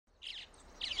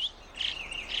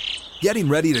Getting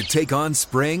ready to take on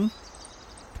spring?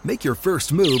 Make your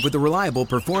first move with the reliable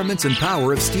performance and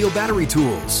power of Steel battery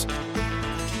tools.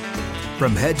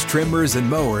 From hedge trimmers and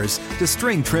mowers to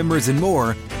string trimmers and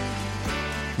more,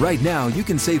 right now you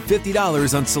can save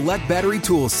 $50 on select battery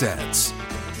tool sets.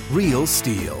 Real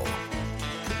Steel.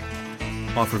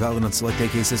 Offer valid on select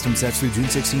AK system sets through June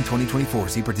 16, 2024.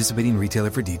 See participating retailer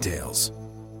for details.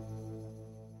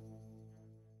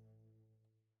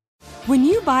 When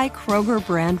you buy Kroger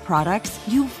brand products,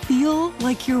 you feel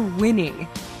like you're winning.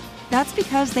 That's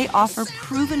because they offer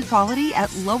proven quality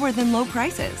at lower than low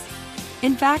prices.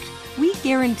 In fact, we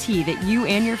guarantee that you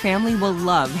and your family will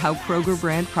love how Kroger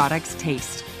brand products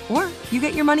taste, or you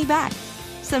get your money back.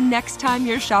 So next time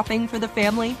you're shopping for the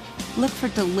family, look for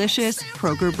delicious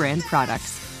Kroger brand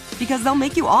products, because they'll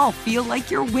make you all feel like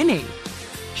you're winning.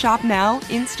 Shop now,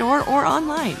 in-store, or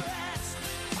online.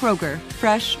 Kroger,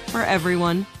 fresh for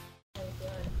everyone.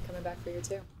 Coming back for year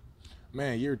two.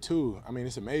 Man, year two, I mean,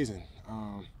 it's amazing.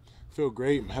 Feel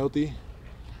great, I'm healthy,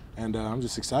 and I'm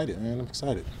just excited, man. I'm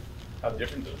excited. How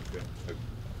different does it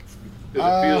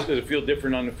feel? Does it feel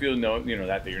different on the field? No, you know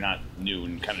that you're not new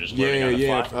and kind of just learning on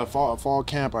the fly. Fall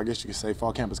camp, I guess you could say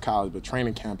fall camp is college, but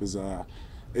training camp is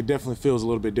it definitely feels a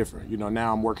little bit different. You know,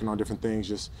 now I'm working on different things,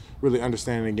 just really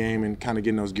understanding the game and kind of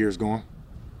getting those gears going.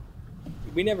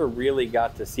 We never really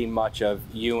got to see much of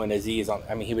you and Aziz.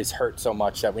 He was hurt so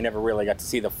much that we never really got to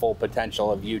see the full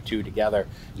potential of you two together.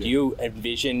 Yeah. Do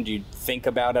you think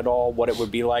about at all what it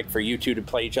would be like for you two to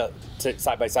play each other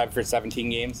side by side for 17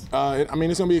 games? It's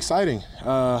going to be exciting.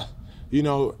 You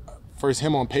know, first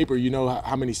him on paper, you know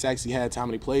how many sacks he had, how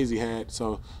many plays he had.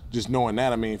 So just knowing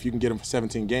that, if you can get him for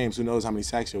 17 games, who knows how many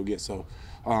sacks he'll get. So,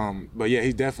 but yeah,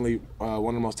 he's definitely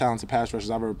one of the most talented pass rushers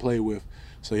I've ever played with.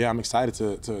 So yeah, I'm excited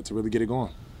to really get it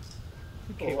going.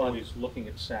 People are always looking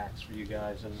at sacks for you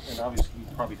guys, and obviously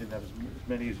you probably didn't have as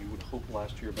many as you would hope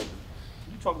last year, but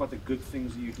can you talk about the good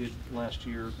things that you did last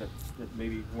year that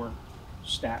maybe weren't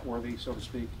stat-worthy, so to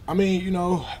speak? You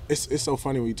know, it's so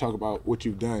funny when you talk about what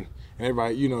you've done. And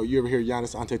everybody, you know, you ever hear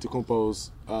Giannis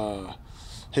Antetokounmpo's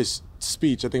his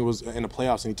speech, I think it was in the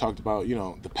playoffs, and he talked about, you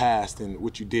know, the past and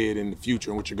what you did in the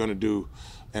future and what you're going to do.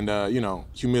 And, you know,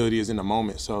 humility is in the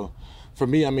moment. So for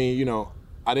me, you know,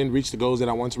 I didn't reach the goals that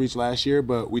I wanted to reach last year,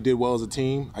 but we did well as a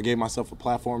team. I gave myself a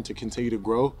platform to continue to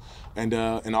grow. And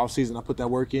in off season, I put that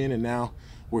work in, and now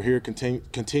we're here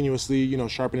continuously, you know,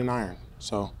 sharpening iron.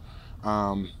 So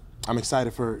I'm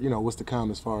excited for, you know, what's to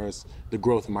come as far as the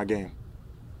growth in my game.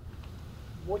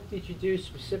 What did you do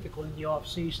specifically in the off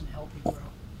season to help you grow?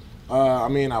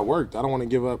 I worked. I don't want to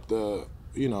give up the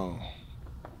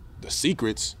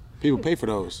secrets. People pay for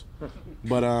those.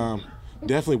 But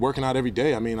definitely working out every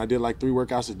day. I did like 3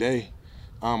 workouts a day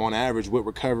on average, with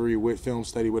recovery, with film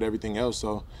study, with everything else.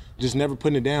 So just never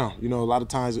putting it down. You know, a lot of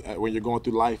times when you're going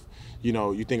through life, you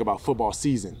know, you think about football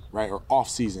season, right, or off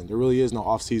season. There really is no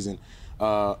off season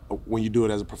when you do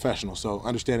it as a professional. So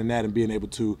understanding that and being able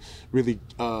to really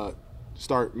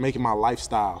start making my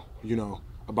lifestyle, you know,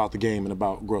 about the game and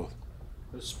about growth.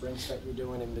 Those sprints that you're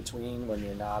doing in between when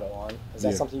you're not on, is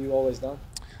that something you've always done?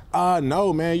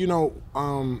 No, man. You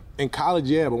know, in college,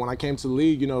 yeah, but when I came to the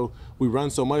league, you know, we run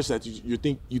so much that you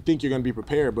think you're going to be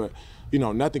prepared, but you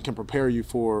know, nothing can prepare you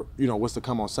for, you know, what's to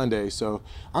come on Sunday. So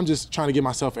I'm just trying to give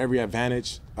myself every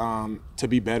advantage to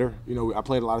be better. You know, I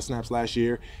played a lot of snaps last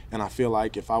year, and I feel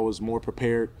like if I was more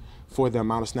prepared for the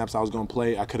amount of snaps I was going to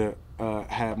play, I could have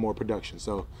had more production.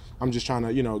 So I'm just trying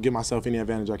to, you know, give myself any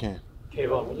advantage I can.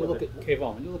 Kayvon, when you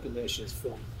look at last year's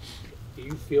film, do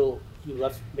you feel you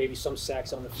left maybe some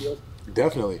sacks on the field?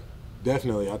 Definitely.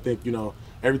 I think, you know,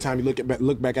 every time you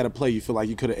look back at a play, you feel like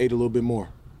you could have ate a little bit more.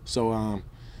 So,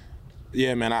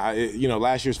 yeah, man, you know,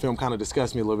 last year's film kind of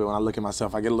disgusts me a little bit when I look at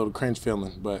myself. I get a little cringe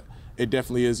feeling, but it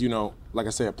definitely is, you know, like I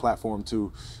said, a platform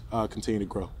to continue to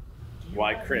grow.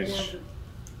 Why cringe?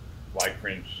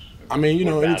 You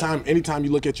know, anytime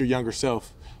you look at your younger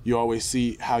self, you always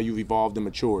see how you've evolved and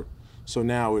matured. So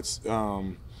now it's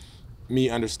me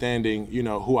understanding, you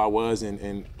know, who I was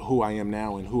and who I am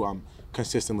now and who I'm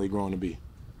consistently growing to be.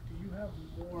 Do you have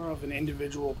more of an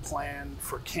individual plan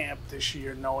for camp this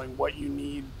year, knowing what you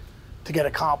need to get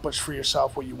accomplished for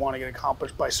yourself, what you want to get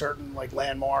accomplished by certain like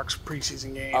landmarks,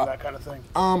 preseason game, that kind of thing?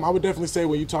 I would definitely say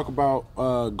when you talk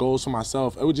about goals for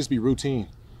myself, it would just be routine.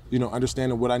 You know,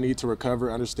 understanding what I need to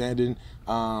recover, understanding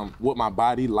what my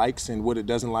body likes and what it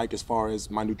doesn't like as far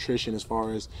as my nutrition, as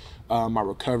far as my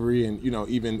recovery, and, you know,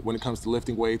 even when it comes to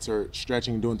lifting weights or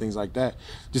stretching and doing things like that,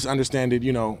 just understanding,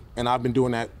 you know, and I've been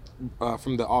doing that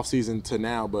from the off season to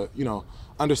now, but, you know,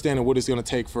 understanding what it's going to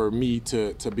take for me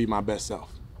to be my best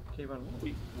self. Kayvon,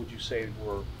 what would you say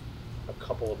were a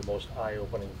couple of the most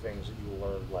eye-opening things that you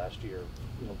learned last year,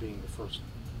 being the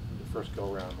first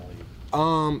go-around in the league?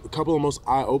 A couple of most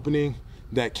eye-opening,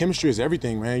 that chemistry is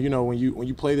everything, man. When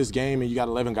you play this game and you got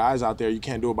 11 guys out there, you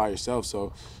can't do it by yourself.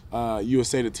 So you would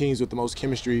say the teams with the most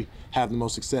chemistry have the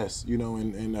most success,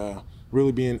 and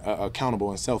really being accountable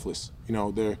and selfless.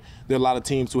 There are a lot of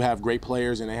teams who have great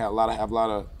players and they have a lot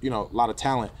of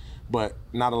talent, but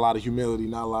not a lot of humility,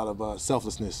 not a lot of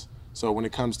selflessness. So when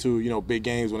it comes to big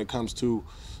games, when it comes to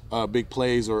big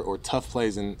plays or tough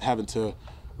plays and having to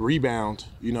rebound,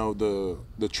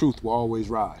 the truth will always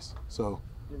rise. So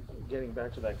getting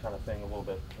back to that kind of thing a little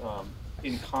bit,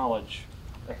 in college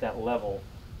at that level,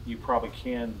 you probably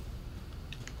can.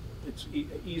 It's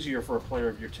easier for a player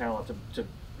of your talent to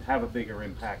have a bigger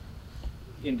impact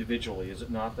individually, is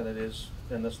it not, than it is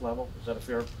in this level? Is that a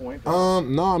fair point?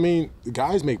 No, I mean,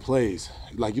 guys make plays.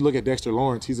 Like, you look at Dexter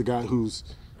Lawrence, he's a guy who's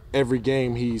every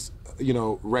game he's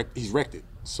wrecked it.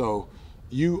 So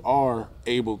you are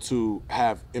able to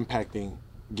have impacting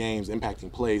games,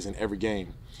 impacting plays in every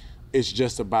game. It's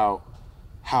just about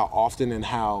how often and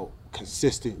how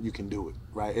consistent you can do it,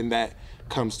 right? And that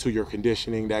comes to your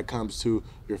conditioning, that comes to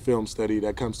your film study,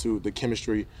 that comes to the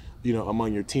chemistry,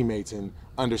 among your teammates, and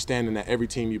understanding that every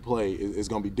team you play is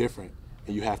going to be different,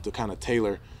 and you have to kind of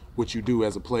tailor what you do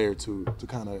as a player to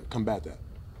kind of combat that.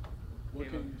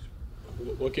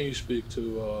 What can you speak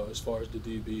to as far as the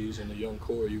DBs and the young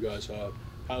core you guys have?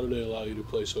 How do they allow you to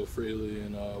play so freely,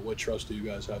 and what trust do you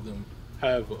guys have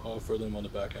for them on the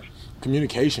back end?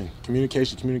 Communication.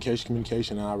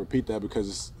 And I repeat that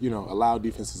because a loud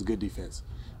defense is a good defense.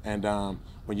 And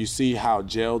when you see how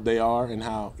gelled they are and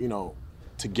how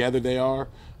together they are,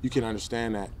 you can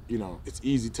understand that it's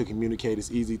easy to communicate,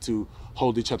 it's easy to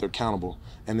hold each other accountable,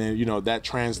 and then that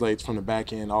translates from the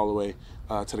back end all the way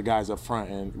to the guys up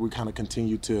front, and we kind of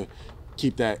continue to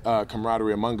keep that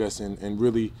camaraderie among us and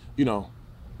really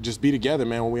just be together,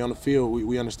 man. When we're on the field,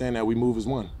 we understand that we move as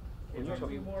one. We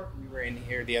were in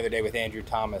here the other day with Andrew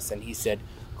Thomas, and he said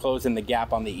closing the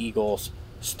gap on the Eagles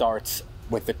starts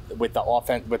with the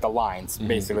offense, with the lines,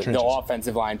 basically. The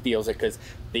offensive line feels it because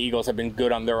the Eagles have been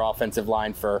good on their offensive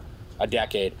line for a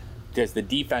decade. Does the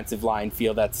defensive line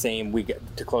feel that same? We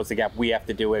get to close the gap. We have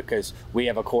to do it because we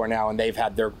have a core now, and they've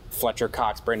had their Fletcher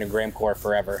Cox, Brandon Graham core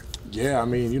forever. Yeah, I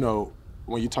mean,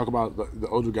 when you talk about the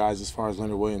older guys as far as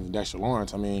Leonard Williams and Dexter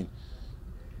Lawrence, I mean,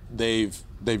 they've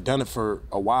done it for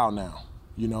a while now,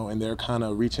 and they're kind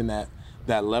of reaching that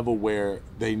level where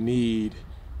they need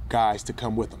guys to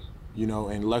come with them.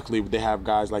 And luckily they have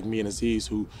guys like me and Aziz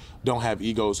who don't have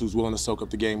egos, who's willing to soak up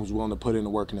the game, who's willing to put in the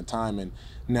work and the time. And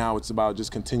now it's about just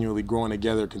continually growing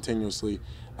together, continuously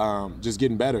just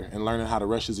getting better and learning how to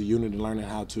rush as a unit and learning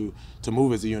how to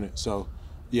move as a unit. So,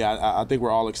 yeah, I think we're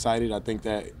all excited. I think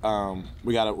that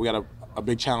we got a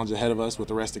big challenge ahead of us with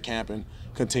the rest of camp and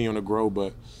continuing to grow,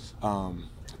 but I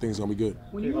think it's going to be good.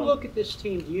 When you look at this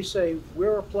team, do you say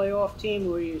we're a playoff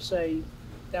team, or do you say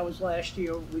that was last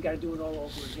year, we got to do it all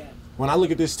over again? When I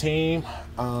look at this team,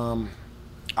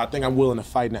 I think I'm willing to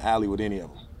fight in the alley with any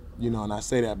of them. And I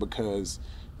say that because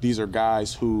these are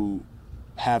guys who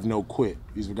have no quit.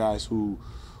 These are guys who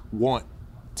want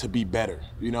to be better,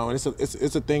 and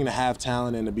it's a thing to have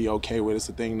talent and to be okay with. It's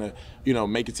a thing to,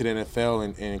 make it to the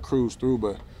NFL and cruise through.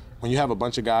 But when you have a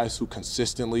bunch of guys who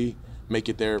consistently make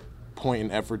it their point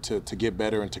and effort to get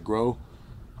better and to grow,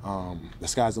 the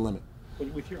sky's the limit.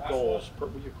 With your goals,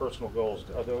 with your personal goals,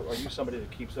 are you somebody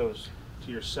that keeps those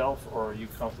to yourself, or are you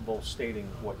comfortable stating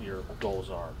what your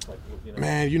goals are?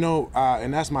 Man,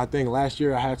 and that's my thing. Last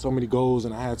year I had so many goals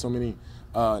and I had so many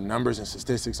numbers and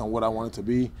statistics on what I wanted to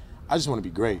be. I just want to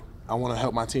be great. I want to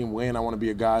help my team win. I want to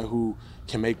be a guy who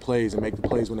can make plays and make the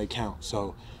plays when they count.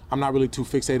 So I'm not really too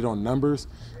fixated on numbers.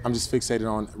 I'm just fixated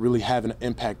on really having an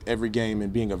impact every game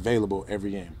and being available every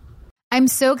game. I'm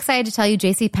so excited to tell you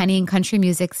JCPenney and country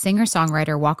music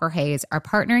singer-songwriter Walker Hayes are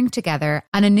partnering together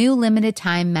on a new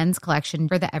limited-time men's collection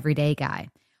for the everyday guy.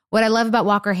 What I love about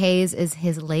Walker Hayes is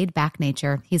his laid-back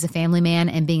nature. He's a family man,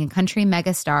 and being a country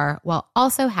megastar while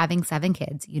also having 7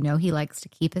 kids, he likes to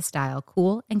keep his style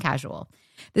cool and casual.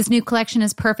 This new collection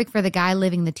is perfect for the guy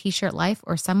living the t-shirt life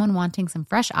or someone wanting some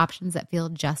fresh options that feel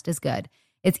just as good.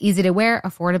 It's easy to wear,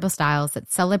 affordable styles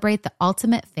that celebrate the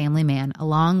ultimate family man,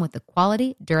 along with the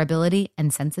quality, durability,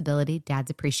 and sensibility dads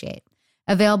appreciate.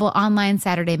 Available online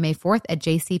Saturday, May 4th at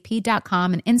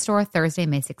jcp.com and in-store Thursday,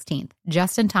 May 16th,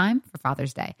 just in time for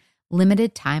Father's Day.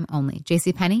 Limited time only.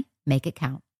 JCPenney, make it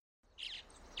count.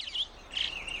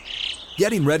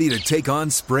 Getting ready to take on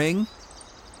spring?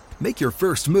 Make your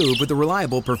first move with the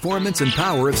reliable performance and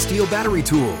power of Steel battery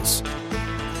tools.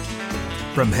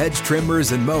 From hedge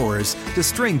trimmers and mowers to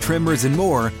string trimmers and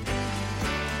more,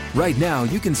 Right now,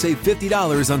 you can save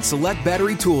 $50 on select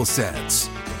battery tool sets.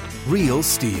 Real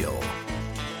STIHL.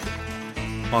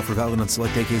 Offer valid on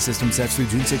select AK system sets through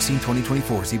June 16,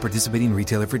 2024. See participating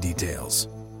retailer for details.